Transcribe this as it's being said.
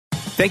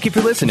Thank you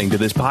for listening to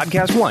this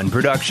Podcast One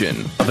production.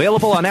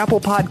 Available on Apple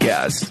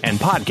Podcasts and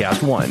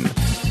Podcast One.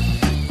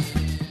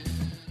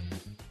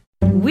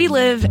 We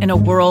live in a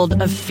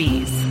world of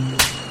fees.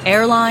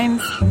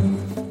 Airlines,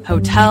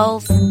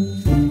 hotels,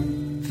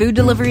 food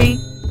delivery,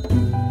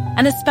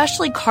 and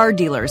especially car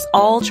dealers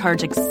all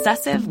charge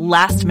excessive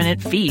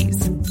last-minute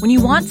fees. When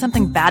you want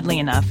something badly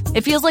enough,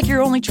 it feels like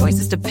your only choice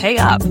is to pay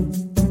up.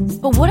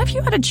 But what if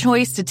you had a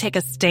choice to take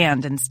a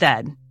stand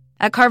instead?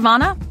 At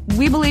Carvana,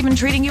 we believe in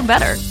treating you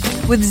better.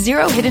 With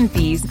zero hidden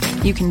fees,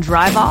 you can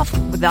drive off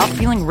without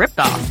feeling ripped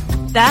off.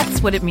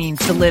 That's what it means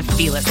to live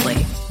fearlessly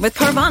with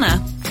Carvana.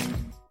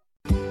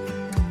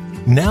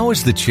 Now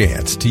is the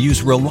chance to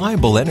use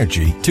reliable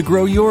energy to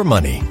grow your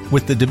money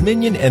with the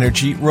Dominion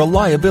Energy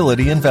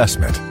Reliability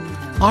Investment.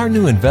 Our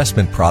new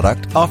investment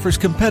product offers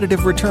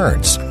competitive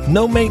returns,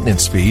 no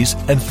maintenance fees,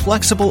 and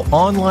flexible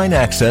online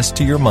access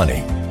to your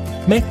money.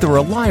 Make the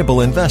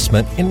reliable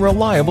investment in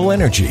reliable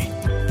energy.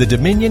 The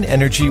Dominion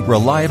Energy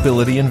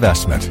Reliability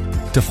Investment.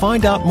 To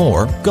find out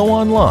more, go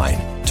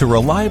online to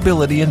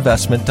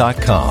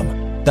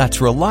reliabilityinvestment.com. That's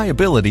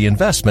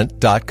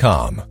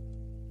reliabilityinvestment.com.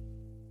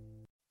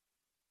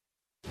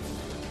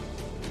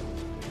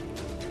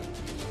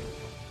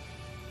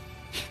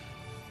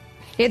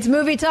 It's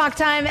movie talk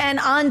time, and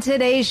on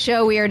today's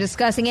show, we are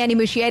discussing Andy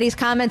Muschietti's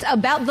comments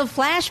about The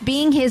Flash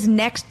being his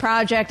next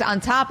project. On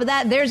top of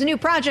that, there's a new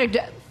project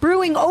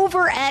brewing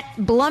over at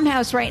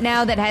Blumhouse right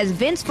now that has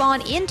Vince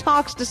Vaughn in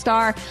talks to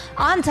star.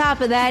 On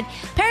top of that,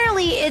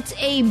 apparently it's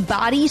a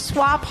body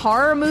swap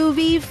horror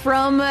movie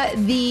from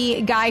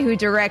the guy who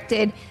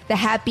directed the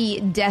Happy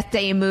Death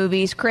Day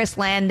movies, Chris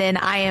Landon.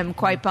 I am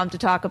quite pumped to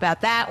talk about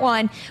that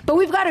one. But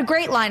we've got a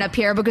great lineup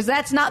here because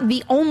that's not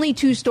the only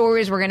two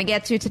stories we're going to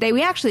get to today.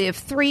 We actually have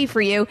three for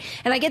you.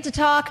 And I get to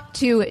talk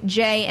to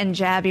Jay and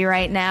Jabby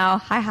right now.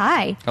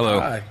 Hi. Hello.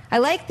 Hi. I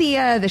like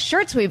the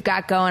shirts we've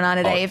got going on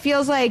today. It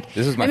feels like...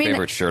 This is my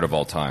favorite shirt of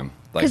all time.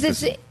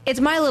 Because it's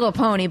My Little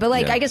Pony, but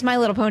Yeah. I guess My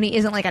Little Pony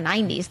isn't like a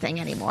 90s thing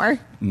anymore.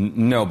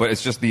 No, but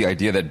it's just the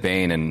idea that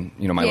Bane and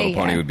My Little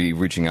Pony would be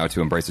reaching out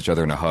to embrace each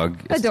other in a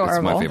hug. Adorable.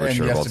 It's my favorite And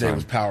shirt of all yesterday time.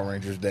 was Power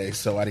Rangers Day,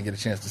 so I didn't get a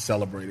chance to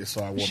celebrate it.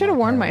 So I Should have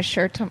worn my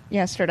shirt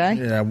yesterday.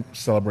 Yeah, I'm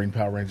celebrating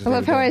Power Rangers. I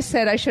love every how day. I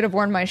said I should have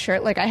worn my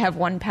shirt like I have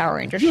one Power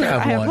Ranger You shirt.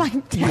 have I have one.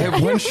 like 10. I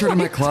have one shirt in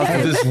my I closet.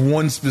 have this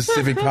one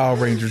specific Power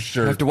Rangers I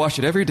shirt. have to wash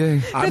it every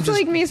day. It's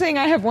like me saying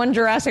I have one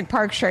Jurassic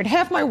Park shirt.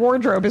 Half my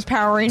wardrobe is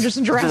Power Rangers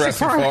and Jurassic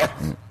Park.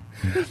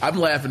 I'm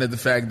laughing at the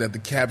fact that the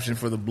caption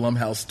for the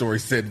Blumhouse story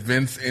said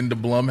Vince into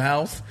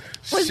Blumhouse.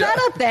 Was that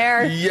up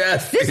there?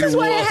 Yes. This is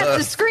why I have to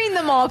was. screen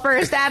them all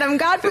first, Adam.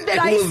 God forbid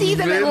I It was see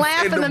them and Vince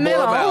laugh in into the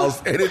middle.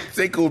 Blumhouse, and it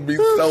tickled me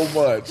so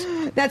much.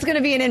 That's going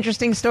to be an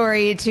interesting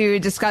story to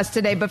discuss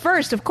today. But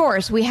first, of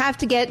course, we have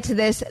to get to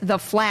this The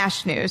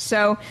Flash news.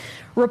 So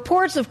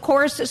reports, of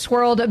course,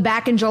 swirled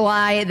back in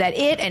July that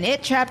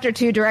It Chapter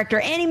 2 director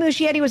Andy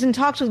Muschietti was in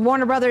talks with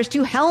Warner Brothers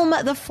to helm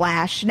The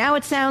Flash. Now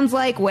it sounds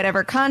like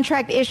whatever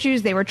contract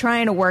issues they were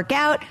trying to work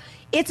out,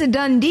 it's a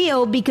done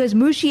deal because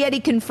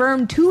Muschietti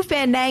confirmed to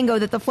Fandango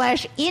that The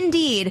Flash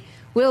indeed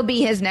will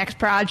be his next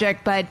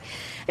project. But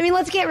I mean,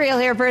 let's get real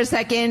here for a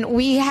second.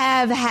 We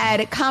have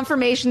had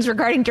confirmations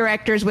regarding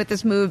directors with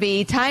this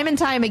movie time and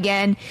time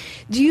again.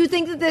 Do you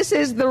think that this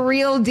is the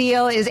real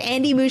deal? Is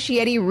Andy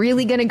Muschietti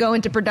really going to go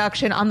into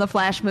production on the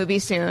Flash movie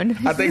soon?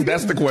 I think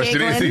that's the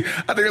question. I think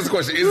that's the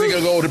question. Is he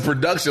going to go into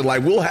production?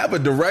 Like, we'll have a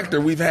director.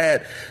 We've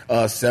had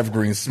Seth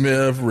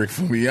Green-Smith, Rick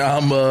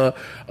Fumiyama,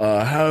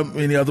 how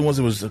many other ones?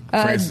 It was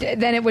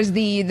then it was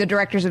the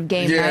directors of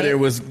Game Night. Yeah, there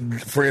was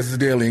Francis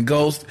Daly and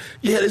Ghost.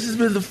 Yeah, this has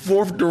been the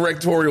fourth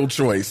directorial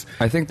choice.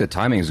 I think the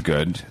timing is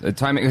good. The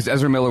timing is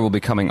Ezra Miller will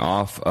be coming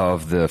off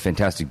of the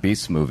Fantastic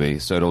Beasts movie,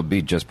 so it'll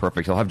be just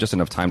perfect. He'll have just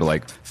enough time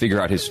to figure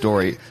out his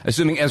story,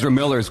 assuming Ezra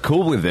Miller is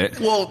cool with it.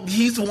 Well,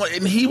 he's the one,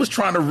 and he was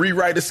trying to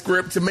rewrite a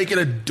script to make it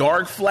a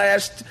dark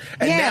Flash,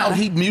 and now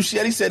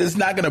Muschietti said it's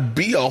not going to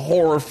be a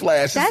horror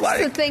Flash.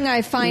 That's the thing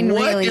I find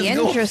really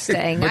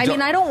interesting. I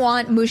mean, I don't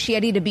want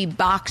Muschietti to be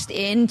boxed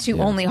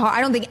into only horror. I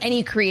don't think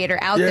any creator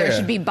out there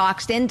should be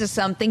boxed into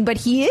something, but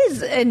he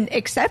is an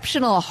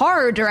exceptional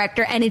horror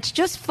director, and it's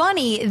just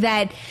funny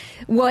that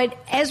what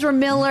Ezra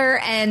Miller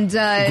and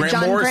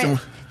John Morrison,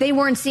 they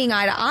weren't seeing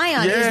eye to eye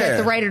on is that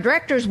the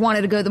writer-directors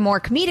wanted to go the more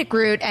comedic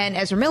route and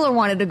Ezra Miller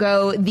wanted to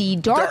go the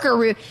darker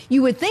route.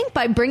 You would think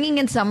by bringing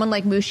in someone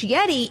like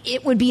Muschietti,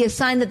 it would be a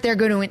sign that they're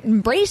going to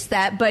embrace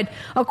that. But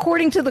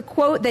according to the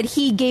quote that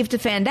he gave to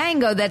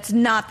Fandango, that's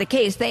not the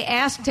case. They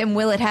asked him,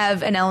 will it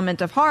have an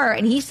element of horror?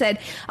 And he said,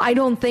 I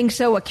don't think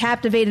so. What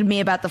captivated me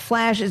about The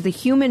Flash is the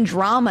human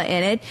drama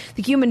in it,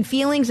 the human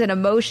feelings and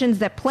emotions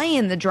that play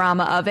in the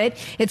drama of it.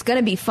 It's going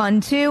to be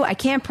fun, too. I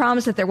can't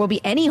promise that there will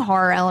be any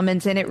horror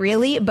elements in it,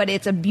 really, but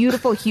it's a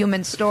beautiful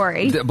human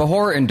story. But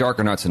horror and dark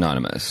are not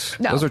synonymous.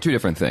 No. Those are two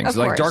different things. Of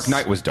Like course. Dark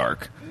Knight was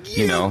dark.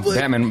 Yeah, but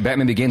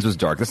Batman Begins was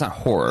dark. That's not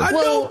horror. I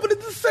know, but at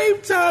the the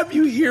same time,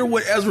 you hear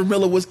what Ezra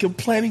Miller was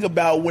complaining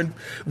about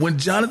when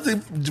John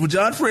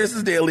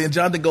Francis Daley and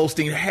Jonathan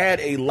Goldstein had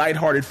a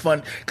lighthearted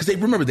fun, because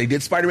they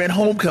did Spider-Man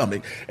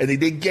Homecoming and they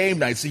did Game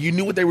Night, so you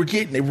knew what they were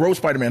getting. They wrote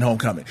Spider-Man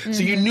Homecoming,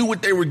 so you knew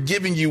what they were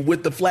giving you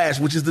with the Flash,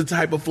 which is the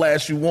type of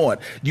Flash you want.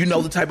 You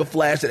know the type of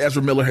Flash that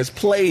Ezra Miller has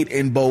played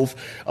in both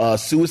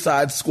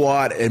Suicide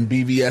Squad and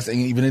BVS and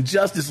even in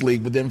Justice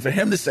League. But then for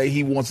him to say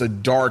he wants a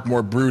dark,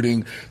 more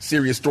brooding,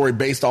 serious story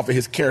based off of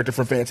his character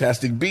from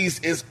Fantastic Beasts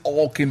is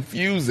all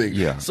confusing.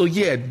 Yeah. So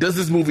does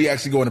this movie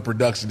actually go into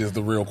production is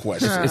the real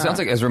question. It sounds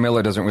like Ezra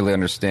Miller doesn't really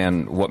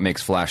understand what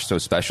makes Flash so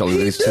special. At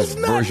least his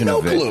version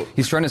of it.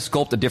 He's trying to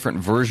sculpt a different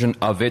version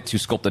of it to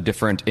sculpt a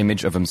different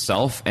image of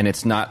himself, and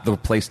it's not the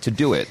place to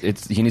do it.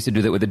 He needs to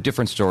do that with a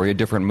different story, a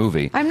different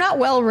movie. I'm not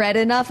well read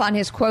enough on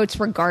his quotes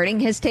regarding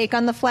his take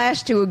on the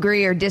Flash to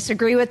agree or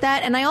disagree with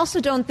that, and I also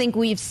don't think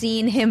we've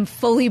seen him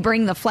fully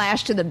bring the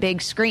Flash to the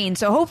big screen.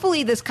 So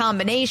hopefully this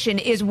combination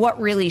is what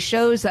really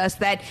shows us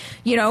that,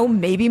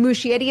 maybe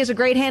Muschietti has a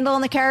great handle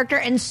on the character,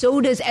 and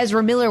so does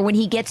Ezra Miller when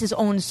he gets his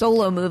own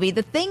solo movie.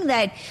 The thing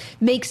that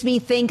makes me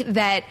think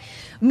that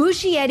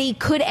Muschietti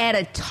could add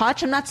a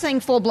touch, I'm not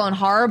saying full-blown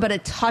horror, but a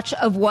touch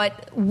of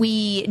what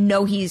we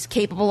know he's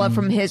capable of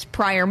from his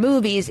prior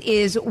movies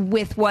is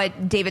with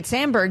what David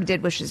Sandberg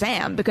did with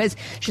Shazam, because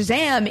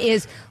Shazam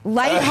is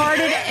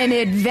lighthearted, an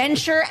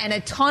adventure, and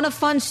a ton of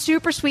fun,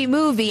 super sweet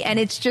movie, and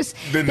it's just...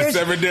 Then the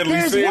Seven Deadly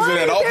Sins in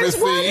that office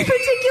scene. There's one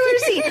particular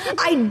scene.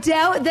 I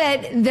doubt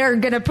that they're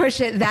going to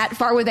push it that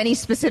far with any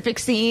specific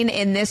scene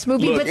in this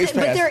movie, but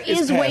there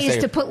is ways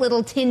to put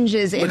little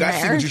tinges in there.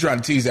 I see what you're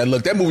trying to tease at.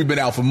 Look, that movie been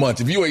out for months.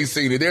 If you ain't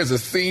seen it, there's a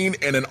scene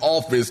in an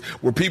office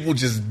where people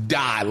just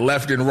die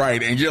left and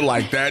right, and you're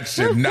like, that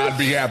should not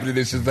be happening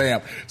in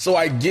Shazam. So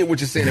I get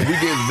what you're saying. If we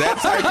get that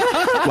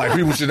type, like,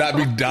 people should not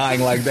be dying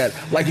like that.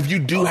 Like, if you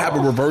do have a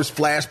reverse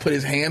Flash put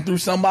his hand through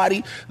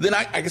somebody, then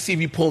I can see if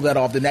you pull that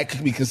off, then that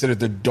could be considered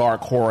the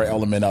dark horror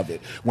element of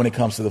it when it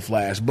comes to the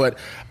Flash. But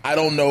I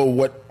don't know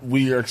what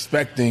we are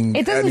expecting.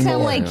 It doesn't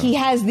sound like he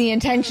has the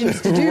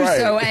intentions to do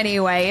so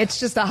anyway.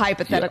 It's just a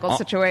hypothetical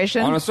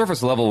situation. On a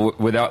surface level,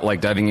 without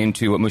diving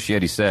into what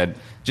Muschietti said,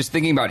 just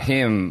thinking about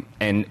him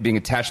and being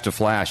attached to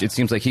Flash, it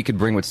seems like he could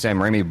bring what Sam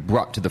Raimi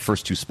brought to the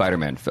first two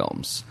Spider-Man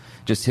films.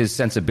 Just his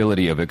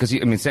sensibility of it. Because,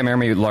 Sam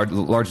Raimi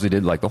largely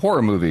did, the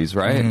horror movies,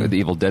 right? Mm-hmm. The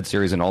Evil Dead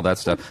series and all that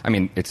stuff.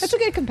 That's a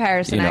good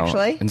comparison,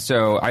 actually. And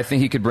so I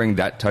think he could bring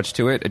that touch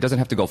to it. It doesn't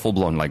have to go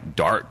full-blown,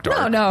 dark.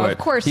 No, of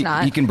course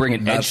not. He can bring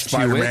an edge to it.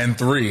 Spider-Man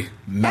 3.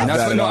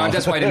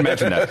 That's why I didn't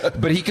mention that.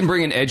 But he can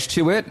bring an edge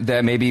to it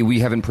that maybe we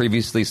haven't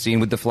previously seen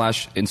with the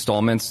Flash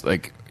installments,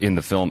 in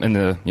the film, in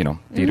the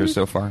theaters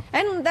so far.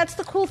 And that's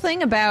the cool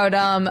thing about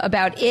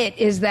it,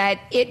 is that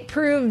it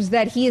proves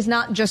that he is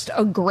not just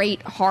a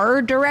great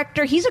horror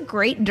director. He's a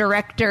great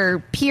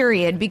director,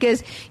 period,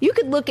 because you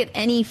could look at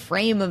any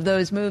frame of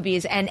those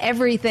movies and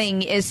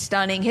everything is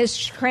stunning. His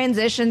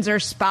transitions are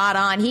spot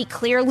on. He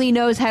clearly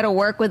knows how to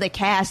work with a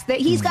cast. That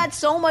he's got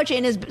so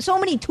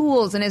many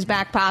tools in his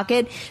back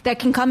pocket that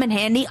can come in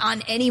handy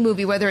on any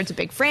movie, whether it's a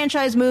big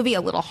franchise movie,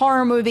 a little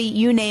horror movie,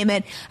 you name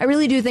it. I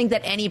really do think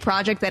that any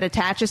project that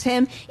attaches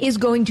him is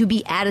going to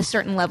be at a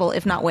certain level,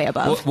 if not way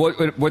above.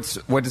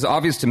 What is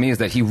obvious to me is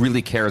that he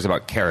really cares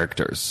about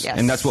characters. Yes.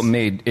 And that's what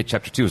made it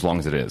Chapter 2 as long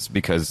as it is,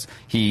 because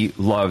he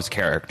loves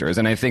characters.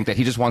 And I think that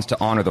he just wants to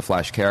honor the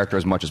Flash character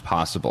as much as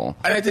possible.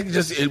 And I think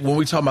when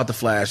we talk about the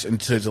Flash, and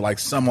to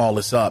sum all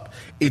this up,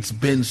 it's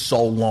been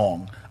so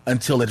long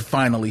until it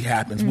finally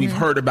happens. We've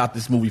heard about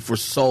this movie for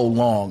so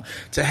long,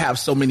 to have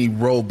so many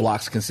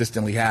roadblocks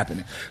consistently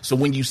happening. So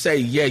when you say,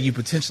 you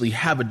potentially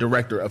have a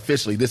director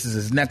officially, this is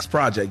his next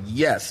project,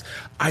 yes,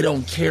 I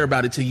don't care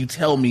about it till you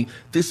tell me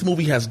this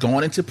movie has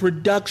gone into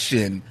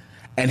production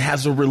and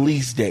has a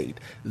release date.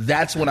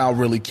 That's when I'll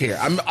really care.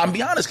 I'm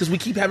be honest, because we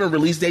keep having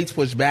release dates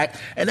pushed back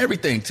and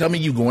everything. Tell me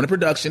you go into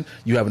production,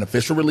 you have an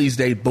official release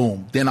date,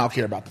 boom, then I'll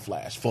care about the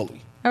Flash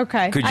fully.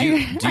 Okay. Do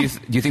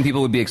you think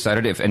people would be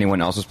excited if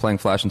anyone else was playing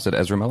Flash instead of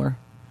Ezra Miller?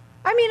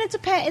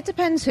 It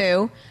depends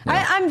who.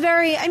 Yeah.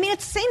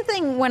 It's the same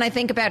thing when I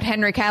think about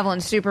Henry Cavill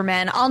and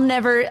Superman.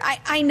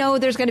 I know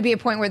there's going to be a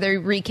point where they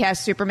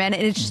recast Superman,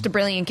 and it's just a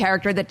brilliant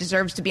character that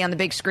deserves to be on the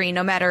big screen,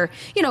 no matter,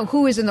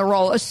 who is in the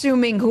role,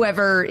 assuming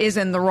whoever is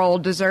in the role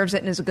deserves it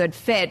and is a good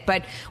fit.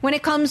 But when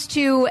it comes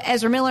to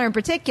Ezra Miller in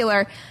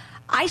particular,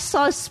 I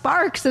saw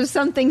sparks of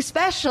something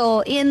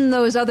special in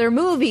those other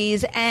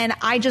movies, and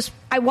I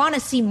want to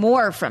see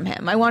more from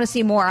him. I want to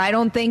see more. I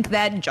don't think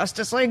that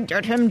Justice League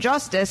did him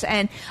justice,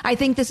 and I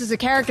think this is a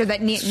character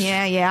that,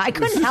 I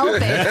couldn't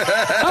help it.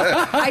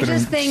 I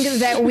just think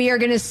that we are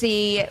going to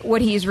see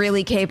what he's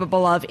really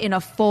capable of in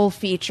a full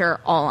feature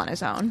all on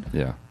his own.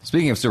 Yeah.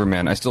 Speaking of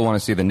Superman, I still want to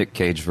see the Nick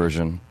Cage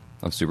version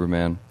of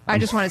Superman. I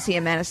just want to see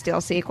a Man of Steel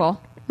sequel.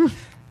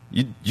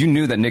 You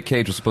knew that Nick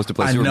Cage was supposed to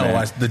play Superman.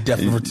 I know. The death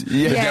of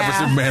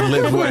Superman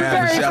lived what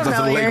happened. Shout out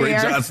to the late,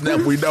 great John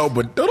Snepp. We know,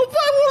 but don't nobody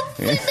want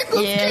to see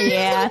Nicolas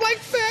Cage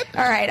like that.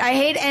 All right, I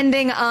hate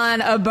ending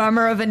on a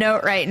bummer of a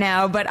note right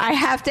now, but I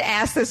have to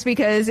ask this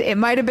because it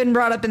might have been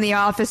brought up in the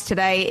office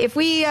today. If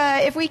we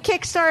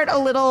kickstart a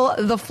little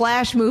The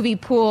Flash movie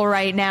pool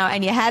right now,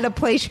 and you had to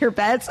place your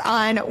bets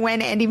on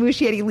when Andy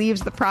Muschietti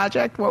leaves the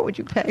project, what would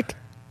you pick?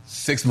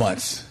 6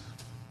 months.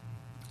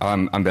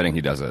 I'm betting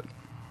he does it.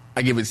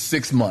 I give it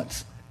 6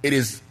 months. It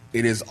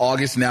is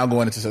August now,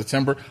 going into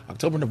September,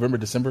 October, November,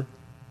 December,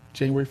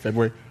 January,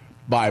 February.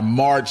 By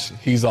March,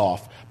 he's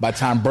off. By the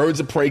time Birds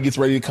of Prey gets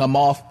ready to come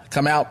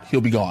out,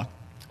 he'll be gone.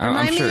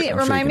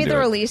 Remind me the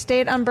release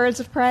date on Birds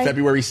of Prey.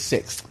 February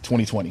 6th,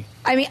 2020.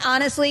 I mean,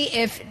 honestly,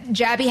 if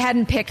Jabby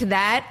hadn't picked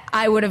that,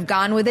 I would have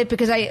gone with it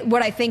because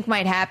what I think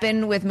might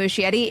happen with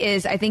Muschietti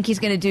is I think he's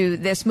going to do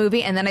this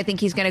movie and then I think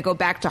he's going to go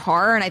back to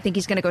horror and I think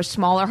he's going to go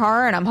smaller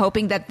horror and I'm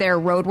hoping that their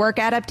Roadwork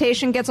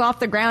adaptation gets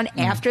off the ground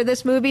after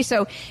this movie.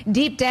 So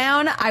deep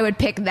down, I would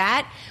pick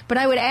that, but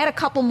I would add a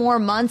couple more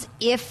months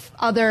if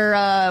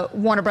other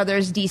Warner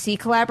Brothers DC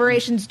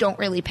collaborations don't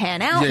really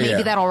pan out.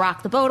 Maybe that'll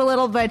rock the boat a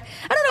little, but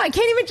I don't know. I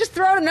can't even just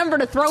throw out a number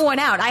to throw one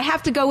out. I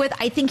have to go with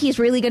I think he's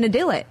really going to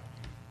do it.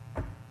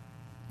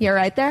 You're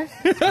right there?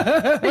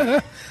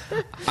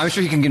 I'm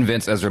sure he can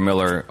convince Ezra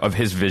Miller of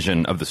his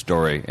vision of the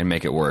story and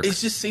make it work. It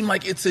just seemed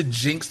like it's a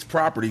jinxed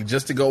property.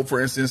 Just to go,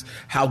 for instance,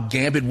 how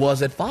Gambit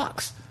was at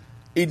Fox.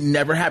 It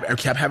never happened. It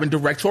kept having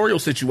directorial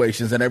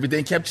situations and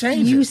everything kept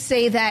changing. You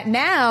say that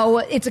now,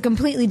 it's a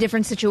completely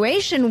different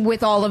situation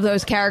with all of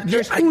those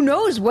characters. Who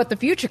knows what the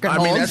future can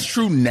hold? I mean, that's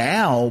true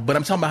now, but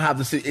I'm talking about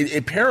how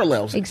it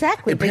parallels.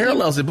 Exactly. It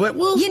parallels it, but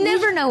you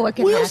never know what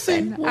can happen.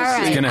 See. All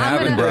right. It's going to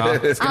happen, bro.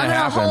 It's going to happen. I'm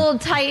going to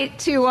hold tight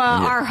to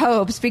our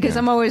hopes because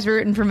I'm always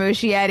rooting for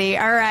Muschietti.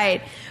 All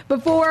right.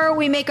 Before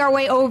we make our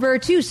way over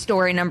to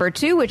story number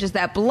 2, which is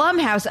that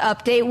Blumhouse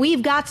update,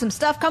 we've got some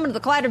stuff coming to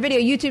the Collider Video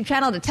YouTube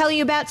channel to tell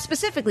you about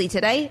specifically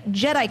today.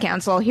 Jedi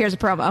Council. Here's a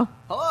promo.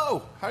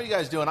 Hello, how are you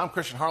guys doing? I'm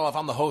Christian Harloff.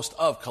 I'm the host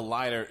of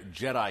Collider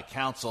Jedi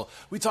Council.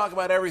 We talk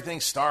about everything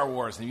Star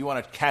Wars, and if you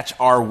want to catch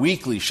our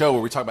weekly show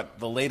where we talk about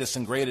the latest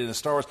and greatest in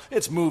Star Wars,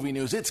 it's movie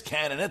news, it's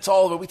canon, it's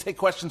all of it. We take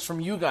questions from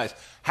you guys.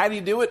 How do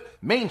you do it?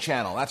 Main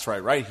channel, that's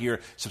right here.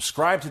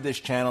 Subscribe to this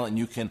channel, and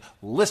you can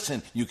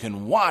listen, you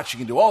can watch, you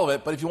can do all of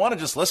it, but if you want to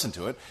just listen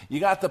to it, you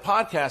got the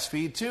podcast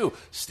feed too.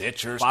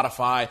 Stitcher,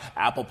 Spotify,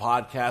 Apple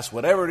Podcasts,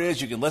 whatever it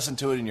is, you can listen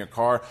to it in your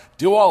car.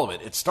 Do all of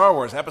it. It's Star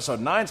Wars. Episode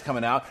 9's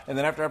coming out, and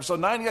then after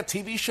Episode 9, you got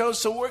TV shows,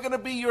 so we're going to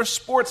be your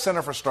sports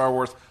center for Star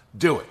Wars.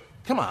 Do it.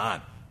 Come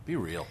on. Be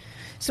real.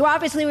 So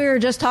obviously we were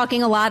just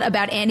talking a lot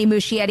about Andy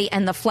Muschietti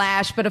and The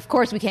Flash, but of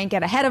course we can't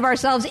get ahead of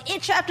ourselves.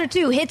 It Chapter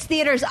 2 hits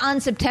theaters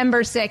on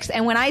September 6th,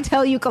 and when I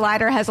tell you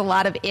Collider has a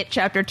lot of It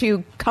Chapter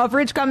 2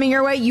 coverage coming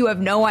your way, you have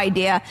no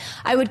idea.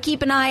 I would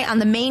keep an eye on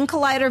the main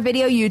Collider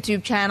Video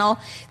YouTube channel,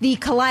 the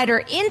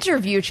Collider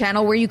Interview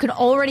channel, where you can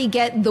already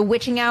get the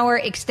Witching Hour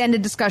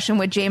extended discussion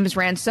with James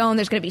Ransone.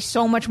 There's going to be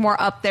so much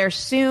more up there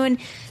soon.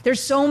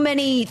 There's so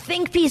many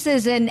think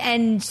pieces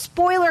and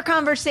spoiler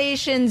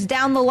conversations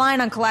down the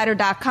line on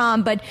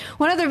Collider.com. But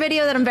one other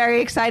video that I'm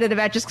very excited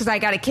about, just because I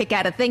got a kick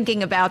out of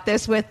thinking about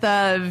this with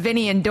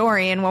Vinny and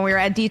Dorian when we were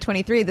at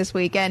D23 this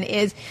weekend,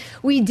 is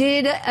we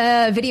did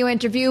a video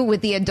interview with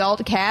the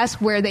adult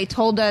cast where they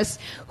told us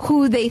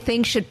who they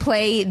think should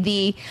play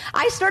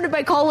I started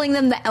by calling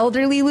them the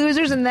elderly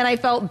losers, and then I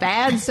felt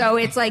bad. So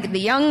it's like the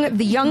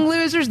young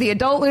losers, the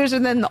adult losers,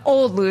 and then the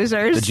old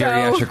losers. The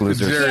geriatric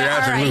losers.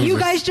 Yeah, all right. Losers. You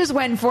guys just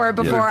went for it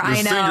before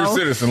I know.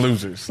 Senior citizen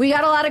losers. We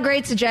got a lot of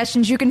great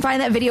suggestions. You can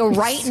find that video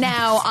right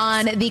now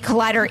on the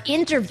Collider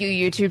Interview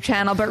YouTube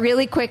channel. But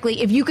really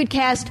quickly, if you could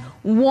cast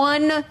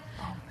one,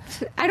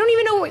 I don't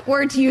even know what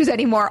word to use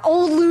anymore,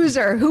 old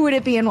loser, who would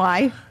it be and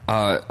why?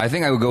 I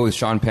think I would go with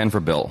Sean Penn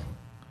for Bill.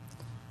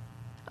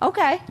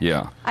 Okay.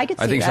 Yeah. I could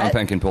see I think that. Sean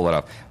Penn can pull it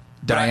off.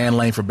 Diane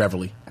Lane for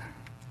Beverly.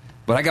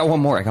 But I got one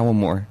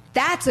more.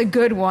 That's a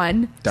good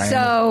one. Diana.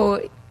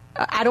 So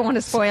I don't want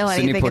to spoil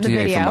Sidney anything in the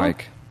Poitier video. for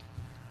Mike.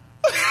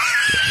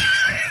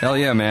 Hell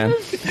yeah, man.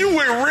 You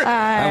went rich.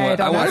 I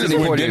want just Sidney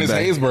went Poitier Dennis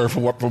back.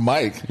 Haysbert for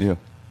Mike. Yeah.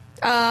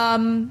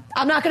 I'm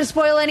not going to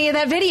spoil any of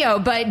that video,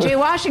 but Jay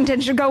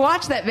Washington should go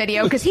watch that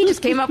video because he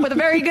just came up with a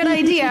very good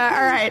idea.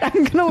 All right,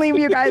 I'm going to leave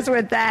you guys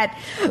with that.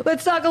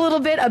 Let's talk a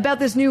little bit about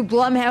this new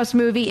Blumhouse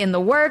movie in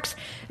the works.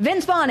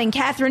 Vince Vaughn and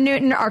Kathryn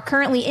Newton are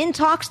currently in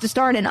talks to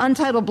star in an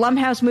untitled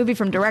Blumhouse movie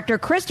from director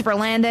Christopher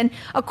Landon.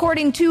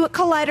 According to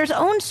Collider's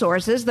own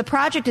sources, the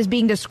project is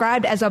being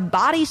described as a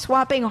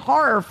body-swapping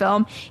horror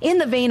film in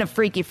the vein of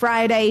Freaky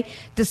Friday.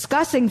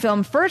 Discussing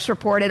Film first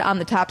reported on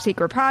the Top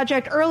Secret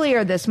Project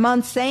earlier this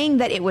month, saying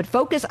that it would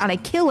focus on a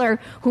killer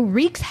who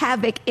wreaks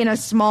havoc in a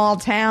small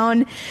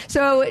town.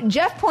 So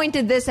Jeff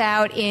pointed this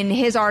out in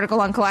his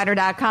article on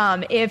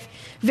Collider.com. If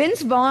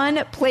Vince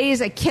Vaughn plays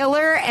a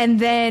killer and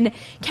then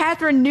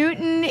Kathryn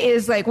Newton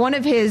is like one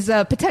of his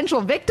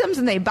potential victims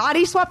and they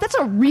body swap, that's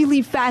a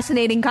really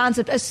fascinating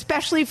concept,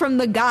 especially from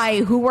the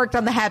guy who worked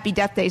on the Happy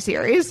Death Day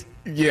series.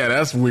 Yeah,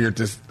 that's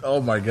weird. Oh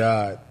my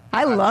God.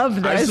 I love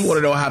this. I just want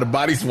to know how the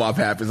body swap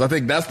happens. I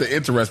think that's the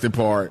interesting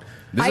part.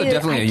 This is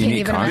definitely a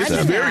unique concept.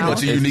 It's very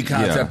much a unique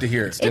concept to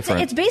hear.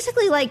 It's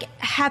basically like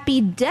Happy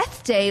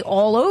Death Day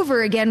all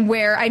over again,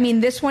 where, I mean,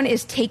 this one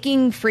is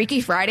taking Freaky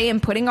Friday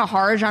and putting a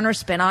horror genre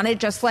spin on it,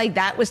 just like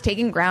that was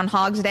taking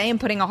Groundhog's Day and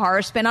putting a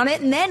horror spin on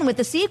it. And then with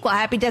the sequel,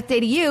 Happy Death Day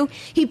to You,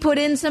 he put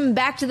in some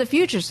Back to the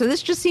Future. So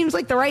this just seems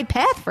like the right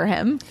path for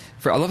him.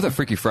 I love that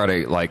Freaky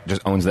Friday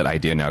just owns that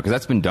idea now, because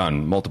that's been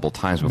done multiple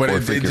times before.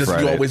 But Freaky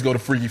Friday. You always go to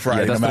Freaky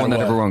Friday. Yeah, that's no the one that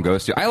what. everyone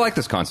goes to. I like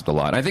this concept a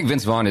lot. I think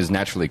Vince Vaughn is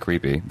naturally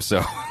creepy,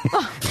 so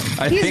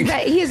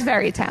he is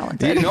very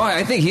talented. No,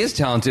 I think he is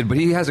talented, but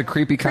he has a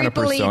creepy kind of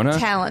persona.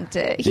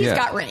 Talented. He's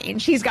got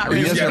range. He's got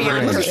range.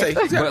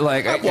 But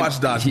like, I've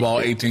watched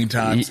Dodgeball 18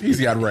 times. He's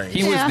got range.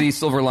 He was the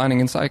silver lining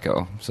in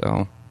Psycho,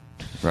 so.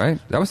 Right?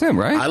 That was him,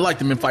 right? I liked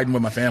him in Fighting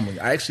With My Family.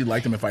 I actually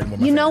liked him in Fighting With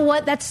My Family. You know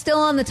what? That's still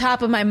on the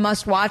top of my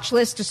must-watch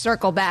list to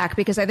circle back,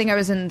 because I think I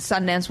was in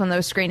Sundance when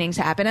those screenings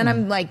happened, and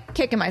I'm like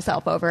kicking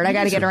myself over it. I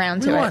got to get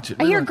around to it.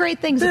 I hear great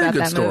things about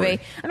that movie.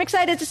 I'm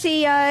excited to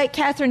see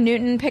Catherine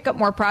Newton pick up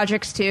more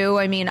projects too.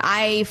 I mean,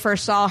 I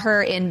first saw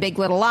her in Big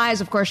Little Lies.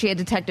 Of course, she had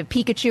Detective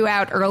Pikachu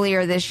out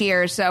earlier this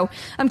year, so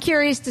I'm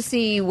curious to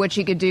see what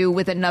she could do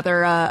with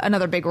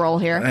another big role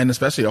here, and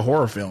especially a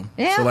horror film.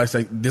 Yeah. So,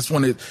 like, this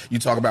one, you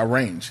talk about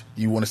range.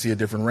 You want to see a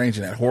different range.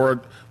 And that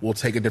horror will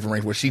take a different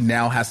range, where she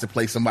now has to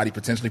play somebody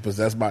potentially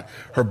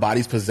her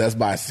body's possessed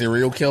by a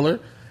serial killer.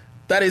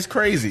 That is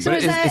crazy. So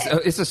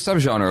it's a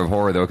subgenre of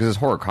horror, though, because it's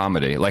horror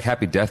comedy. Like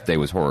Happy Death Day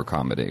was horror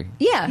comedy.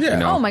 Yeah. You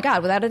know? Oh my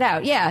God, without a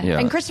doubt. Yeah.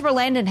 And Christopher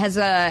Landon has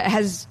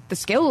the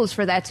skills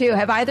for that too.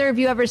 Have either of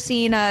you ever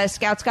seen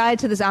Scout's Guide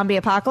to the Zombie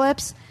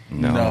Apocalypse?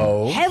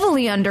 No.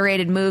 Heavily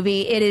underrated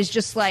movie. It is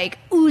just like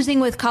oozing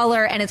with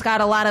color, and it's got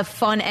a lot of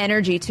fun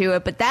energy to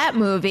it. But that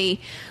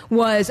movie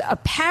was a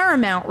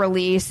Paramount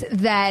release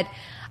that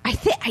I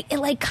think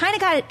it kind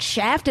of got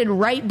shafted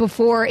right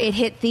before it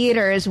hit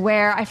theaters,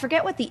 where I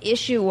forget what the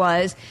issue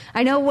was.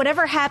 I know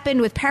whatever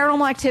happened with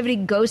Paranormal Activity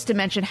Ghost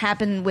Dimension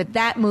happened with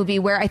that movie,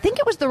 where I think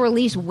it was the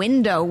release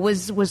window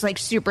was like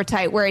super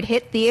tight, where it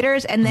hit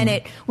theaters and then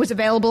it was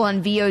available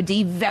on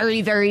VOD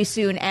very, very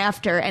soon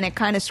after, and it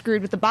kind of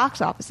screwed with the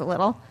box office a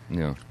little.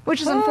 Yeah.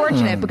 Which is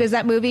unfortunate, because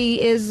that movie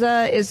is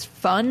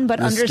fun but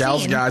underseen.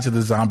 Scout's Guide to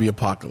the Zombie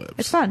Apocalypse.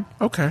 It's fun.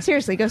 Okay.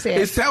 Seriously, go see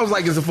it. It sounds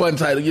like it's a fun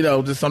title,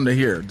 just something to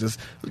hear. Just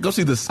go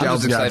see the Scout's Guide. I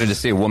was excited to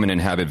see a woman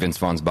inhabit Vince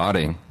Vaughn's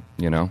body,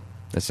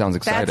 That sounds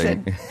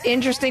exciting. That's an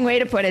interesting way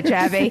to put it,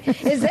 Javi.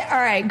 All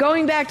right,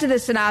 going back to the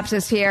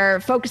synopsis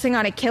here, focusing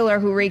on a killer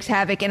who wreaks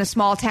havoc in a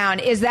small town.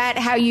 Is that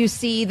how you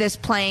see this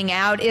playing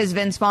out? Is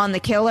Vince Vaughn the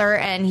killer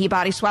and he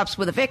body swaps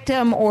with a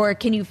victim, or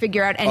can you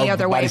figure out any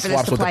other way for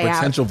this to play out? With a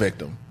potential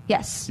victim.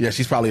 Yes. Yeah,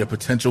 she's probably a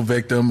potential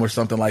victim or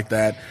something like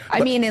that.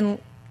 I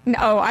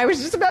was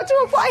just about to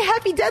apply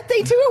Happy Death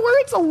Day to it, where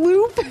it's a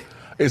loop.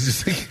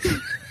 It's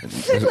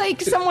just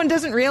like someone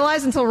doesn't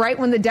realize until right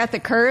when the death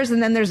occurs,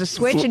 and then there's a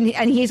switch, and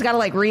he's got to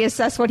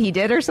reassess what he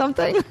did or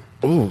something.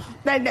 Ooh.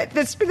 I'm not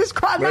ready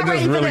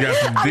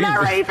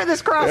for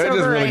this crossover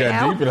just really right got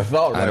now. deep in the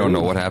thought. I don't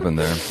know what happened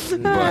there,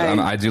 but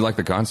I do like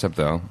the concept,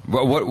 though.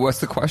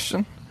 What's the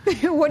question?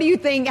 What do you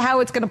think? How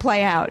it's going to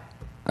play out?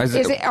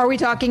 Are we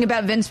talking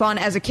about Vince Vaughn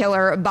as a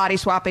killer body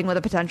swapping with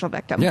a potential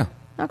victim? Yeah.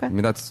 Okay. I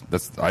mean, that's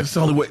the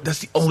only way. That's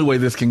the only way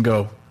this can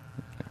go.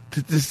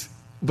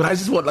 But I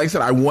just want, like I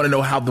said, I want to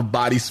know how the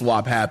body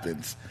swap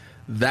happens.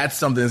 That's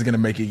something that's going to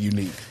make it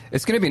unique.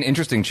 It's going to be an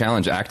interesting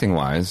challenge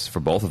acting-wise for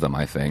both of them,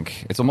 I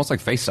think. It's almost like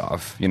Face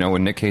Off.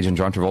 When Nick Cage and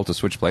John Travolta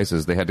switched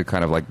places, they had to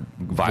kind of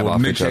vibe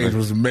off each other. Nick Cage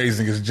was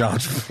amazing as John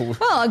Travolta.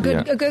 Well,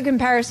 a good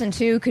comparison,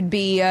 too, could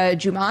be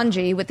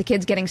Jumanji, with the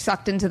kids getting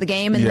sucked into the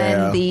game, and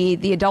then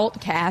the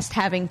adult cast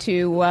having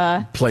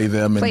to play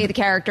the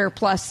character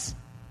plus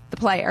the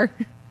player.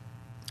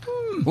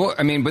 Well,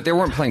 I mean, but they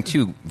weren't playing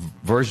two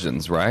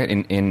versions, right?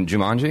 In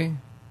Jumanji,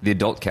 the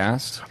adult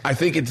cast. I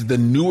think it's the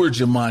newer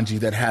Jumanji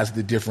that has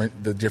the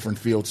different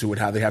feel to it.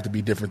 How they have to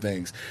be different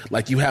things.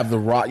 Like you have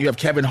you have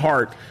Kevin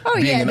Hart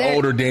being an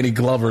older Danny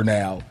Glover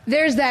now.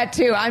 There's that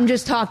too. I'm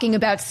just talking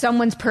about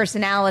someone's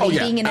personality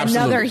being in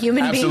another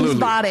human being's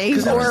body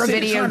or a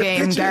video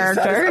game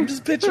character. I'm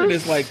just picturing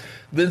this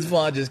Vince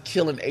Vaughn just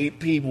killing 8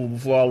 people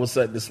before all of a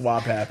sudden the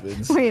swap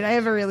happens. Wait, I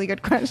have a really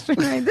good question.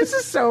 Right? This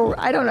is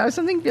I don't know,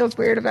 something feels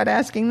weird about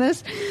asking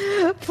this.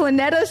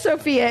 Planeta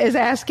Sophia is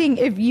asking,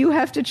 if you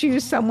have to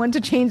choose someone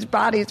to change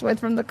bodies with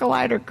from the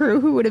Collider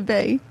crew, who would it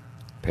be?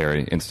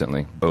 Perry,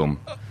 instantly. Boom.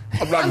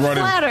 I'm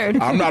flattered.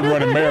 I'm not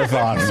running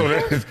marathons,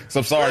 so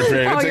I'm sorry,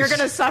 Perry. You're going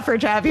to suffer,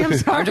 Javi. I'm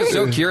sorry. I'm just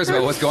so curious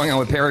about what's going on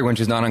with Perry when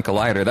she's not on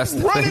Collider. That's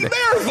the running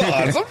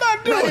marathons. I'm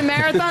not doing running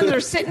marathons or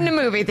sitting in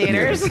movie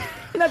theaters.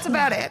 That's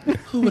about it.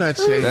 Who would I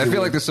change? I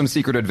feel like there's some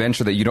secret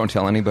adventure that you don't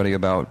tell anybody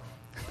about.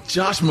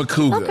 Josh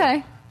McCougar.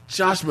 Okay.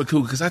 Josh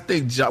McCougar, because I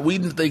think we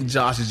think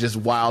Josh is just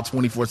wild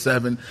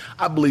 24/7.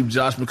 I believe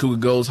Josh McCougar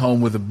goes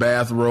home with a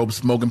bathrobe,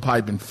 smoking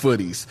pipe, and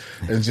footies,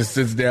 and just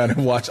sits down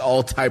and watch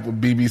all type of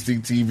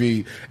BBC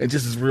TV, and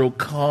just is real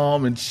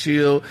calm and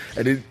chill.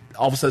 And then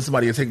all of a sudden,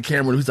 somebody will take a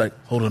camera, and he's like,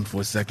 "Hold on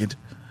for a second.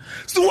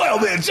 So, well,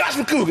 then, Josh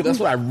McCougar. That's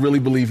what I really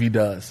believe he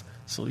does.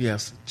 So,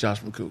 yes,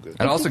 Josh McCougar.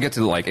 And also get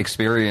to, like,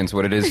 experience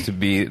what it is to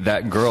be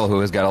that girl who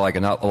has got, like, a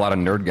lot of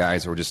nerd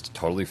guys who are just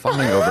totally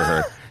fawning over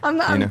her.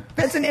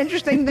 That's an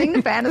interesting thing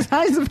to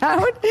fantasize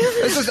about.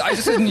 I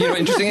just an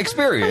interesting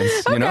experience.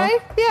 Okay,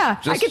 yeah.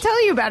 I can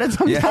tell you about it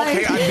sometime. Yeah.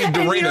 Okay, I'd be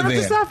Dorina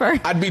then. Suffer.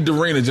 I'd be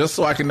Dorina just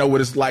so I can know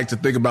what it's like to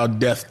think about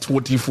death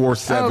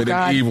 24/7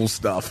 and evil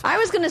stuff. I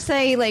was going to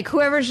say, like,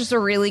 whoever's just a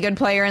really good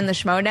player in the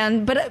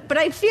Schmoedown, but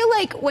I feel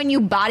like when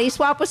you body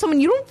swap with someone,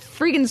 you don't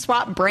freaking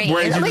swap brains.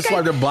 You just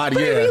swap their body,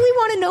 But I really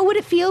want to know what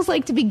it feels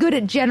like to be good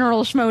at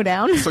general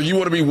Schmoedown. So you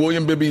want to be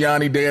William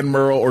Bibiani, Dan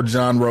Murrell, or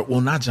John Roca?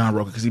 Well, not John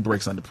Roca because he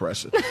breaks under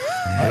pressure.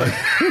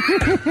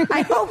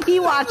 I hope he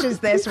watches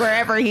this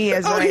wherever he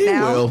is right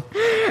now. He will.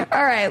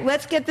 All right,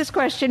 let's get this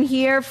question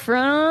here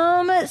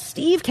from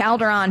Steve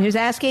Calderon, who's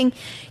asking,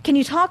 can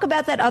you talk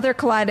about that other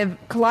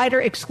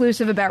Collider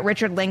exclusive about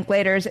Richard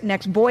Linklater's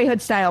next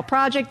Boyhood-style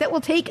project that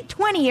will take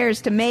 20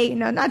 years to make?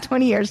 No, not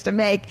 20 years to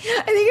make.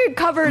 I think it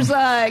covers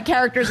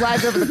characters'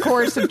 lives over the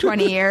course of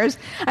 20 years.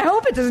 I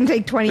hope it doesn't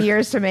take 20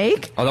 years to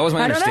make. Oh, that was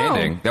my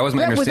understanding. That was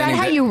my understanding. Was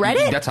that how you read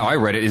it? That's how I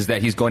read it, is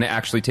that he's going to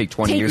actually take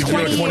 20 years to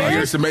make 20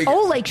 years to make.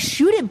 Oh, like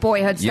shoot it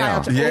Boyhood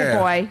style. Yeah. Oh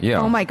boy. Yeah.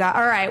 Oh my God.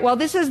 All right. Well,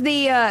 this is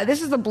the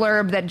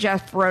blurb that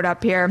Jeff wrote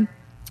up here.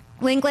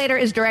 Linklater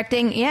is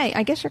directing. Yeah,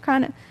 I guess you're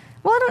kind of.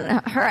 Well, I don't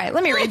know. All right,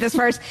 let me read this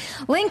first.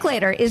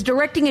 Linklater is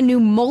directing a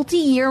new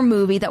multi-year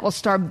movie that will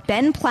star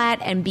Ben Platt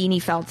and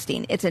Beanie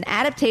Feldstein. It's an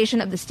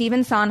adaptation of the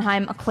Stephen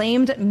Sondheim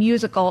acclaimed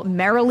musical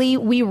Merrily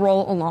We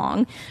Roll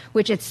Along,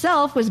 which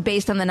itself was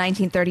based on the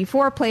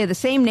 1934 play of the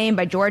same name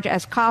by George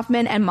S.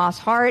 Kaufman and Moss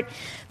Hart.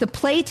 The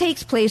play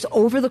takes place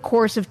over the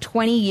course of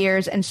 20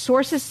 years, and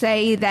sources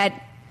say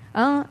that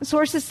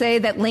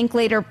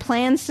Linklater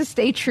plans to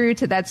stay true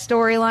to that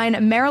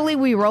storyline. Merrily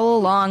We Roll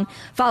Along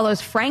follows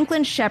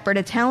Franklin Shepard,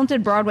 a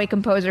talented Broadway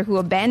composer who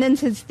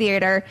abandons his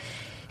theater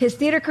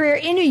career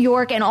in New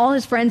York and all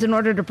his friends in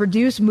order to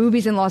produce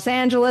movies in Los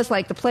Angeles.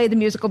 Like the play, the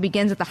musical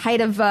begins at the height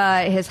of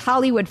his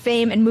Hollywood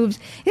fame and moves.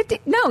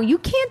 No, you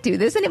can't do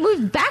this. And it moves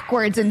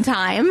backwards in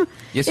time.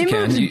 Yes, you can.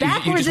 It moves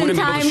backwards you just in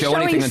time,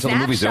 showing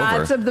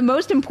snapshots of the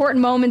most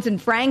important moments in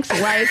Frank's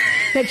life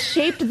that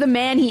shaped the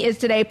man he is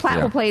today.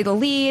 Platt will play the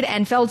lead,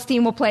 and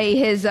Feldstein will play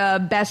his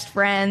best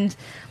friend.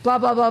 Blah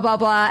blah blah blah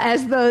blah.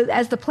 As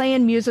the play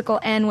and musical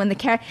end when the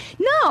character.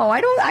 No,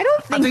 I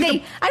don't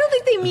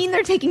think they mean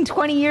they're taking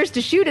 20 years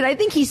to shoot it. I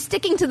think he's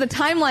sticking to the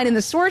timeline in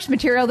the source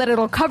material that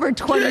it'll cover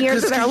 20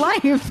 years of their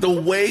life. The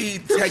way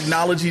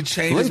technology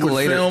changes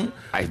with film.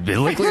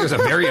 Linklater's a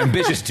very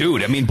ambitious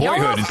dude. I mean, Boyhood.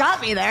 You almost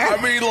got me there. I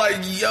mean,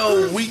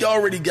 we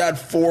already got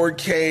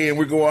 4K and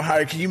we're going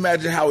higher. Can you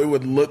imagine how it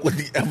would look with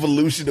the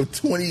evolution of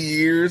 20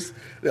 years?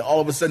 That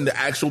all of a sudden the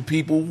actual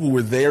people who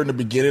were there in the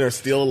beginning are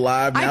still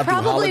alive now. I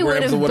probably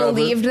would have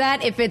believed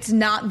that if it's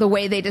not the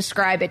way they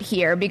describe it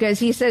here, because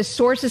he says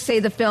sources say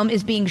the film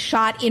is being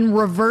shot in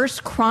reverse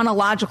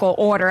chronological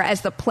order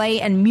as the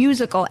play and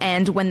musical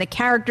end when the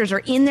characters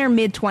are in their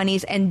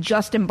mid-20s and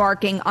just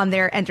embarking on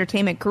their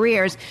entertainment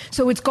careers.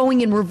 So it's going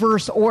in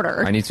reverse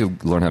order. I need to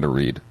learn how to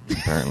read,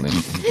 apparently.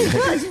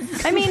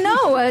 I mean,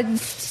 no,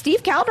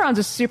 Steve Calderon's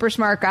a super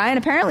smart guy, and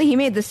apparently he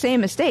made the same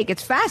mistake.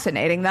 It's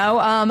fascinating, though.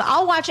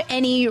 I'll watch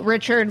any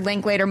Richard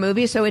Linklater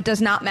movie, so it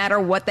does not matter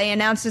what they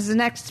announce as the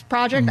next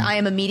project. I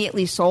am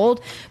immediately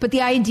sold. But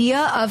the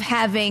idea of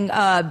having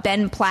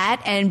Ben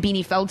Platt and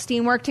Beanie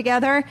Feldstein work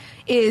together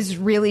is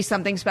really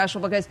something special,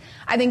 because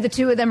I think the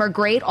two of them are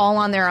great all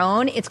on their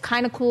own. It's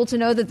kind of cool to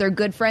know that they're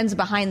good friends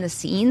behind the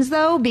scenes,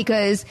 though,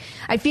 because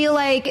I feel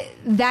like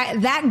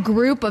that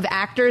group of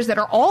actors that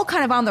are all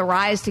kind of on the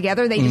rise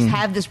together, they just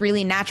have this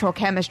really natural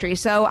chemistry.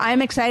 So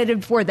I'm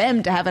excited for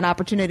them to have an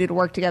opportunity to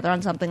work together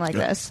on something like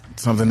this.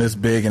 Something this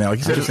big, and like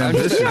you said,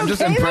 I'm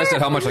just impressed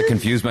at how much I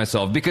confused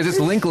myself, because it's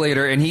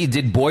Linklater and he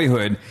did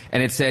Boyhood,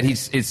 and it said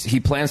he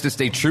plans to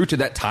stay true to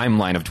that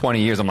timeline of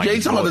 20 years. I'm like,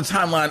 you're talking about the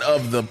timeline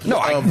of the.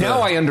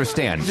 Now I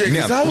understand.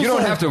 You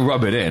don't have to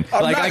rub it in.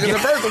 When I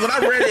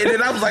read it, and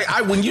then I was like,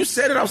 when you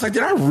said it, I was like,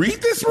 did I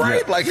read this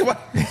right? Yeah.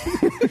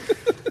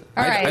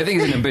 Like, I think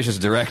he's an ambitious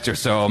director,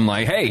 so I'm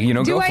like, hey, go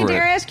for it. Do I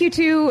dare ask you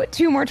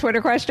two more Twitter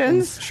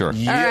questions? Sure.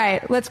 Yeah. All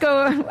right, let's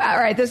go. All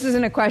right, this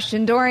isn't a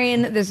question.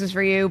 Dorian, this is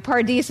for you.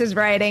 Pardis is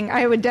writing,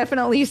 I would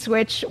definitely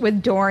switch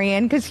with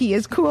Dorian because he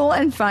is cool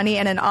and funny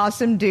and an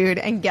awesome dude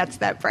and gets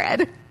that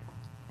bread.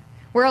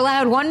 We're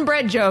allowed one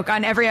bread joke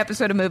on every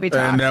episode of Movie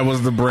Talk. And that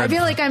was the bread. I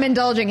feel like I'm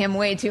indulging him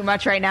way too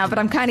much right now, but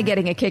I'm kind of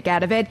getting a kick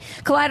out of it.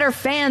 Collider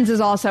Fans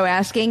is also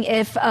asking,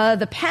 if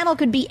the panel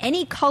could be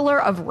any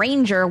color of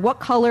Ranger,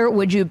 what color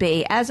would you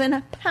be? As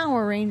in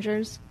Power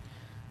Rangers.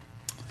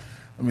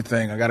 Let me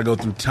think. I got to go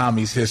through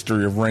Tommy's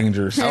history of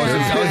Rangers.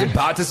 I was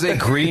about to say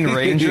Green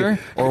Ranger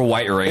or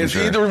White Ranger.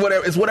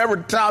 It's whatever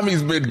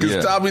Tommy's been,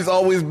 because Tommy's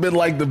always been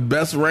like the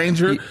best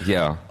Ranger.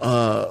 Yeah.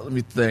 Let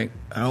me think.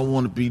 I don't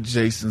want to be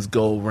Jason's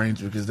Gold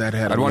Ranger because that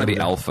had. I'd want to be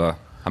Alpha.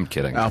 I'm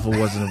kidding. Alpha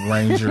wasn't a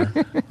Ranger.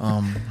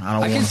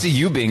 I can see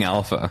you being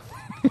Alpha.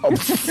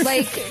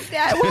 Like,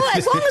 well,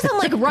 as long as I'm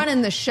like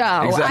running the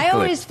show. Exactly. I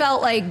always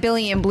felt like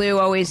Billy and Blue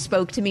always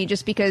spoke to me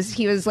just because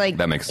he was like,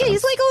 that makes sense.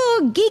 He's like a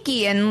little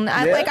geeky and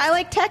I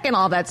like tech and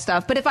all that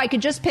stuff. But if I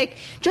could just pick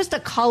just a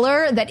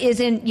color that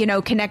isn't,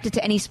 connected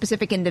to any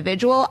specific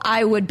individual,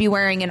 I would be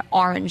wearing an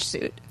orange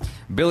suit.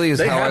 Billy is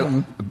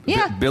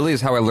Billy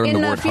is how I learned the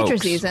word future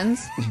hoax.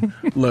 Seasons.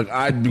 Look,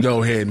 I'd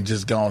go ahead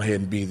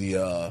and be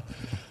the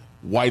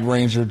White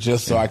Ranger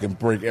just so I can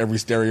break every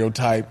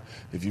stereotype.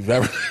 If you've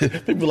ever,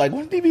 people are like,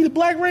 wouldn't he be the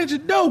Black Ranger?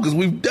 No, because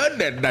we've done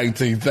that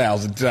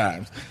 19,000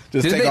 times.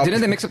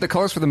 Didn't they mix up the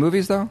colors for the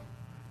movies, though?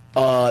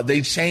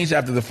 They changed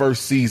after the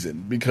first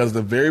season because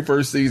the very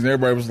first season,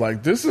 everybody was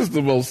like, this is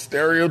the most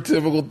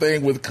stereotypical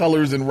thing with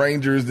colors and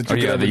rangers that you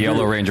can ever the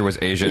Yellow do. Ranger was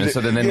Asian, and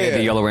so then they made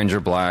the Yellow Ranger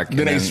black.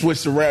 Then they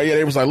switched around. Yeah,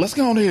 they was like, let's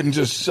go on ahead and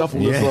just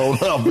shuffle this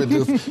all up and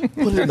just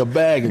put it in a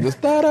bag and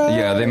just ta-da.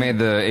 Yeah, they made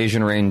the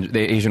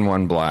Asian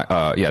one black.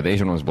 The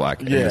Asian one was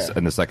black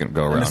in the second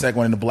go around. And the second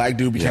one, and the black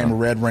dude became a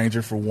Red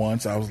Ranger for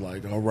once. I was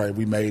like, all right,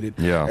 we made it.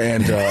 Yeah.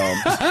 And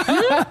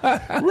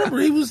remember,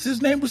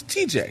 his name was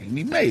TJ, and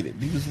he made it.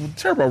 He was a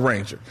Turbo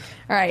Ranger.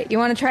 All right, you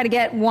want to try to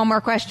get one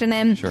more question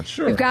in?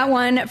 Sure. We've got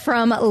one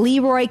from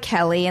Leroy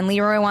Kelly, and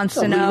Leroy wants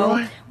to know,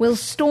 Leroy? will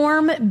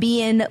Storm be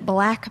in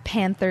Black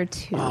Panther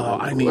 2? Oh,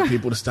 I need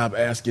people to stop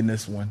asking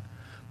this one.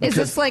 Is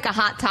this like a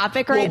hot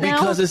topic right now?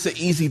 Because it's an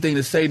easy thing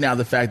to say now,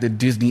 the fact that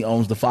Disney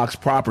owns the Fox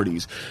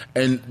properties.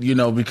 And,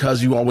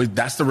 because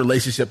that's the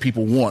relationship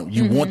people want.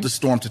 You want the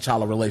Storm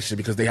T'Challa relationship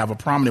because they have a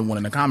prominent one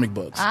in the comic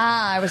books.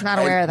 I was not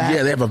aware of that.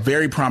 Yeah, they have a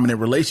very prominent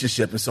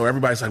relationship. And so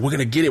everybody's like, we're going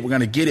to get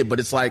it.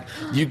 But it's like,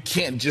 you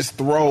can't just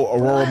throw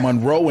Aurora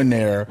Monroe in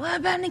there. What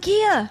about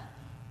Nakia?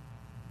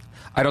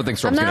 I don't think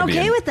Storm's I'm not going to be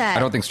okay in, with that. I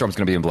don't think Storm's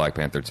going to be in Black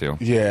Panther 2.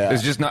 Yeah.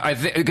 It's just not,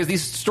 because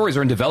these stories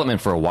are in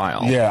development for a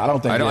while. Yeah, I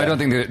don't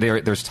think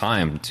there's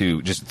time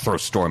to just throw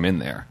Storm in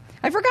there.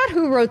 I forgot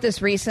who wrote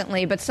this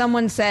recently, but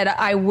someone said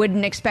I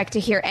wouldn't expect to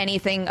hear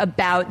anything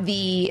about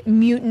the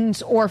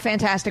mutants or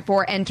Fantastic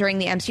Four entering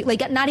the MCU.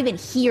 Like, not even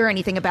hear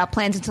anything about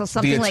plans until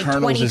something like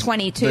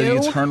 2022.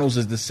 The Eternals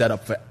is the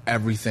setup for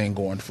everything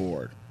going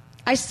forward.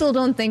 I still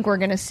don't think we're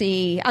going to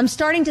see... I'm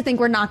starting to think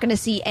we're not going to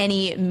see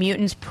any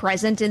mutants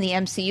present in the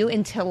MCU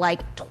until, like,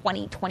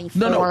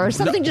 2024 or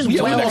something just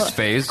the next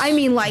phase. I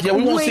mean, like,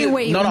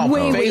 way down the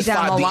line.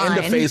 The end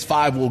of Phase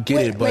 5 will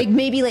get it, but...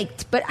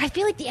 But I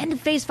feel like the end of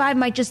Phase 5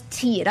 might just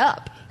tee it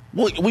up.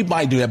 Well, we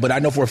might do that, but I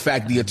know for a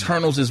fact the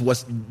Eternals is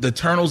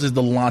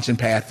the launching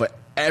pad for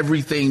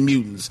everything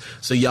mutants.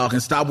 So y'all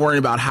can stop worrying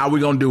about how we're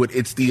going to do it.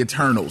 It's the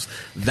Eternals.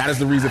 That is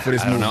the reason for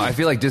this movie. I don't know. I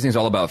feel like Disney's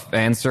all about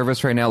fan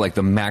service right now, like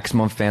the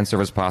maximum fan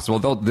service possible.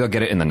 They'll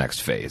get it in the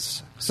next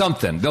phase.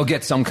 Something. They'll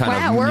get some kind of...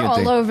 Wow, we're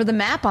all over the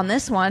map on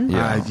this one.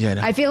 Yeah.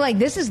 I feel like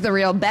this is the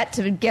real bet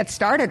to get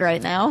started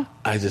right now.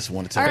 I just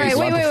wanted to... All right,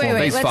 wait.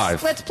 Phase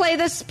 5. Let's play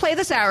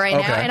this out right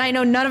now. And I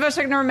know none of us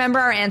are going to remember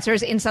our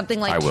answers in something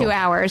like 2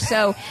 hours.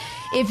 So...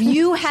 If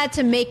you had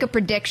to make a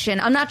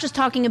prediction, I'm not just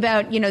talking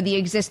about, the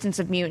existence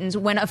of mutants.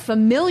 When a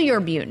familiar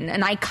mutant,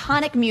 an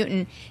iconic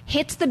mutant,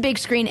 hits the big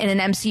screen in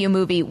an MCU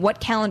movie, what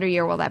calendar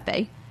year will that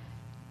be?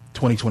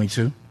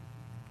 2022.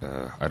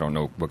 I don't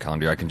know what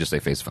calendar year. I can just say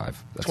Phase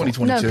 5. That's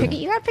 2022. No,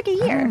 you got to pick a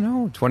year. I don't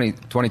know.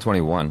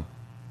 2021.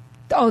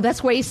 Oh,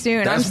 that's way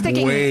soon.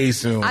 Way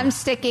soon. I'm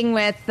sticking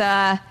with...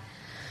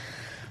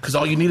 Because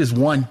all you need is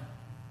one.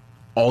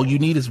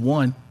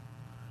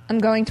 I'm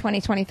going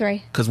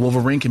 2023. Because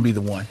Wolverine can be the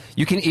one.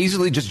 You can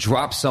easily just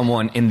drop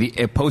someone in the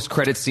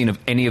post-credit scene of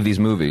any of these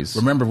movies.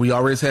 Remember, we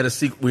always have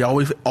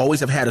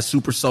had a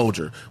super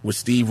soldier with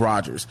Steve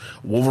Rogers.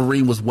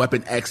 Wolverine was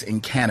Weapon X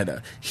in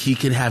Canada. He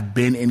could have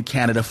been in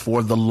Canada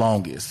for the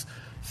longest.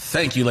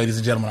 Thank you, ladies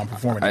and gentlemen. I'm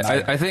performing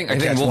tonight. I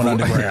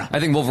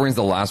think Wolverine's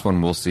the last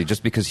one we'll see,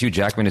 just because Hugh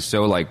Jackman is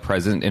so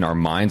present in our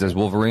minds as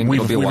Wolverine.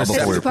 It'll be a while before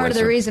we replace That's part of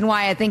the reason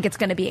why I think it's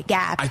going to be a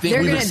gap. I think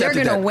they're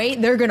going to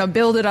wait. They're going to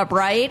build it up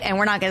right, and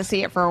we're not going to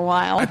see it for a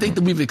while. I think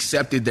that we've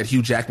accepted that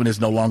Hugh Jackman is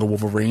no longer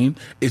Wolverine.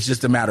 It's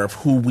just a matter of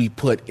who we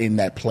put in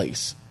that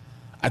place.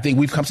 I think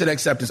we've come to the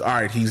acceptance. All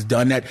right, he's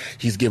done that.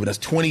 He's given us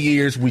 20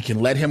 years. We can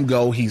let him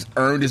go. He's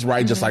earned his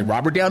right, just like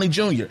Robert Downey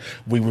Jr.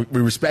 We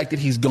respect it.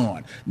 He's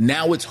gone.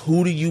 Now it's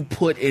who do you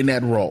put in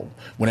that role?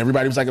 When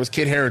everybody was like, it was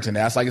Kit Harington.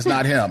 That's like, it's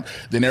not him.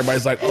 Then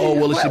everybody's like, oh,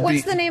 well, it should be.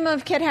 What's the name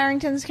of Kit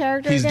Harington's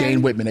character He's again?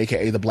 Dane Whitman,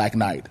 a.k.a. the Black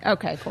Knight.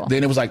 Okay, cool.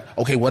 Then it was like,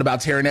 okay, what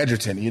about Taron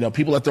Egerton?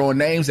 People are throwing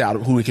names out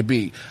of who it could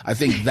be. I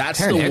think that's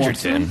the one.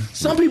 Egerton.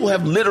 Some people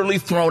have literally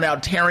thrown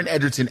out Taron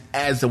Egerton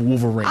as the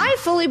Wolverine. I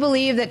fully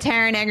believe that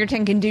Taron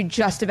Egerton can do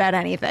just about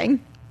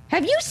anything.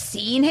 Have you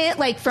seen it?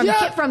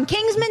 From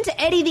Kingsman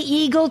to Eddie the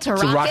Eagle to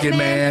Rocket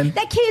Man.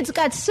 That kid's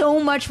got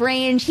so much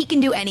range. He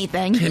can do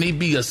anything. Can he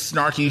be a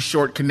snarky,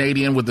 short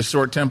Canadian with a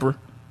short temper?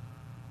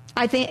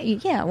 I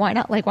think, yeah, why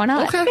not? Why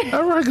not? Okay,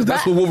 all right, because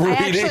that's what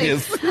Wolverine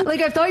is.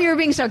 I thought you were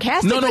being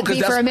sarcastic with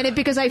me for a minute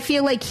because I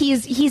feel like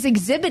he's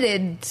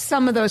exhibited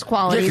some of those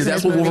qualities. Yeah, because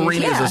that's what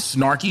Wolverine is, a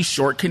snarky,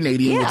 short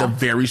Canadian with a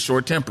very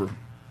short temper.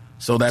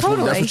 So that's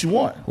what you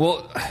want.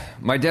 Well,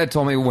 my dad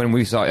told me when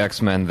we saw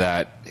X-Men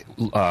that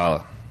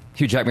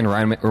Hugh Jackman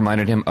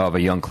reminded him of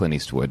a young Clint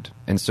Eastwood.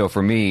 And so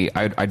for me,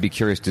 I'd be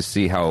curious to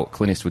see how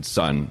Clint Eastwood's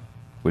son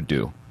would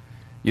do.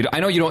 I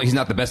know he's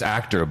not the best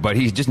actor, but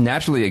he just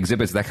naturally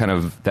exhibits that kind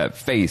of, that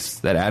face,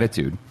 that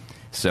attitude.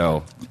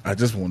 So I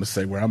just want to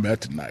say where I'm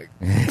at tonight.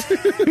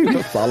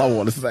 That's all I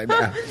want to say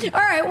now. All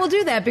right, we'll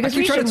do that because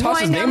we should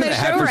wind down the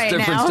show right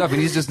now. Stuff,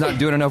 and he's just not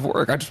doing enough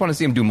work. I just want to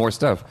see him do more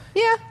stuff.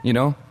 Yeah, you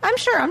know,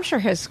 I'm sure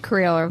his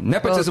career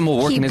nepotism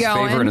will work in his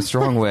favor in a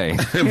strong way.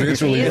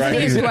 Eventually,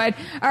 right?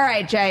 All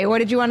right, Jay, what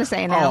did you want to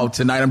say now? Oh,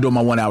 tonight I'm doing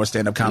my 1 hour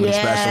stand-up comedy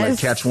special at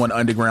Catch One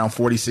Underground,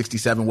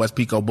 4067 West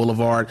Pico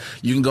Boulevard.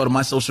 You can go to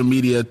my social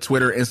media,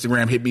 Twitter,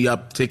 Instagram, hit me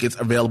up. Tickets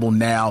available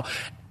now.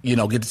 Get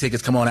the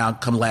tickets, come on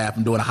out, come laugh.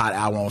 I'm doing a hot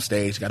hour on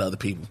stage. Got other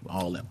people,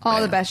 all of them. All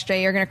the best,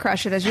 Jay. You're going to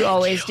crush it as you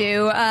always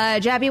do.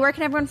 Jabby, where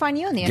can everyone find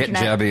you on the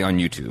internet? Get Jabby on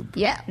YouTube.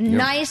 Yeah,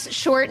 nice,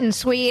 short, and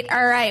sweet.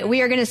 All right,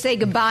 we are going to say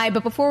goodbye.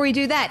 But before we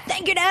do that,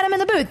 thank you to Adam in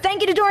the booth.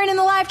 Thank you to Dorian in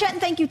the live chat. And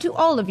thank you to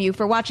all of you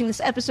for watching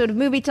this episode of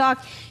Movie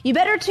Talk. You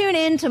better tune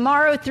in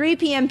tomorrow, 3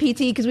 p.m. PT,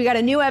 because we got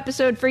a new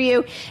episode for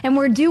you. And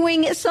we're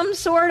doing some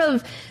sort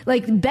of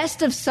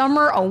best of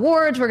summer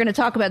awards. We're going to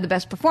talk about the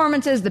best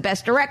performances, the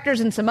best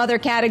directors, and some other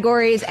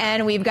categories.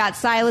 And we've got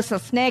Silas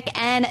Lesnick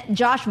and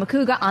Josh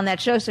McCouga on that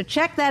show. So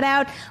check that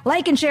out.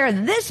 Like and share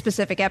this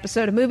specific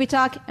episode of Movie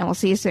Talk, and we'll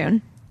see you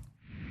soon.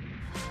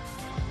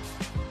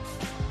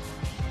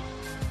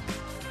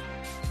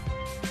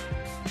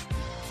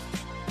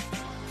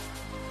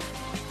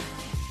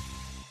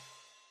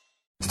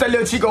 It's that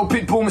little Chico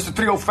Pitbull, Mr.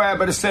 305,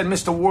 better said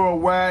Mr.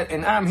 Worldwide,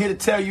 and I'm here to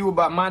tell you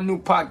about my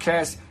new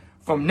podcast,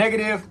 From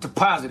Negative to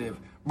Positive,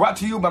 brought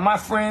to you by my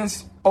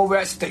friends over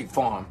at State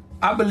Farm.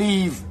 I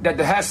believe that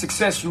to have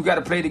success, you got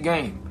to play the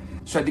game,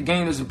 so that the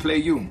game doesn't play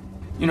you.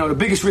 The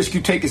biggest risk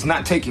you take is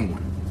not taking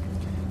one.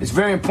 It's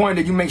very important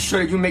that you make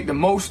sure that you make the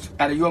most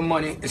out of your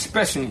money,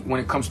 especially when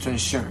it comes to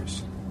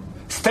insurance.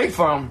 State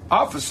Farm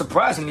offers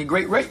surprisingly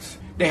great rates.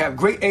 They have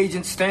great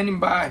agents standing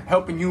by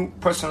helping you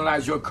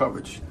personalize your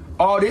coverage.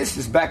 All this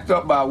is backed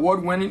up by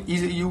award-winning,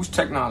 easy-to-use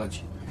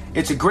technology.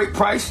 It's a great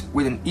price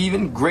with an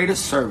even greater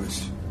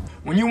service.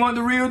 When you want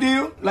the real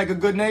deal, like a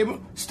good neighbor,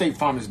 State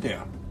Farm is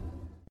there.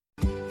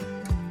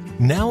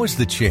 Now is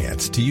the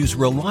chance to use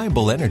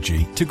reliable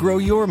energy to grow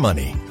your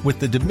money with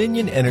the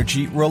Dominion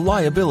Energy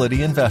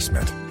Reliability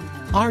Investment.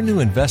 Our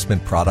new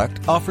investment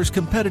product offers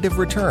competitive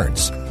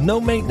returns, no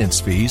maintenance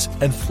fees,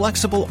 and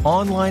flexible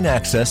online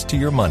access to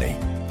your money.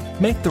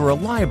 Make the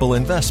reliable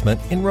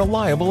investment in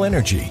reliable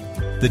energy.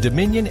 The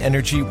Dominion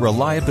Energy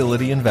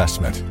Reliability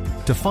Investment.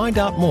 To find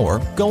out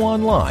more, go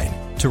online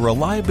to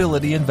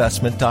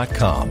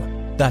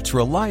reliabilityinvestment.com. That's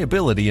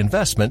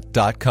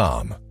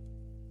reliabilityinvestment.com.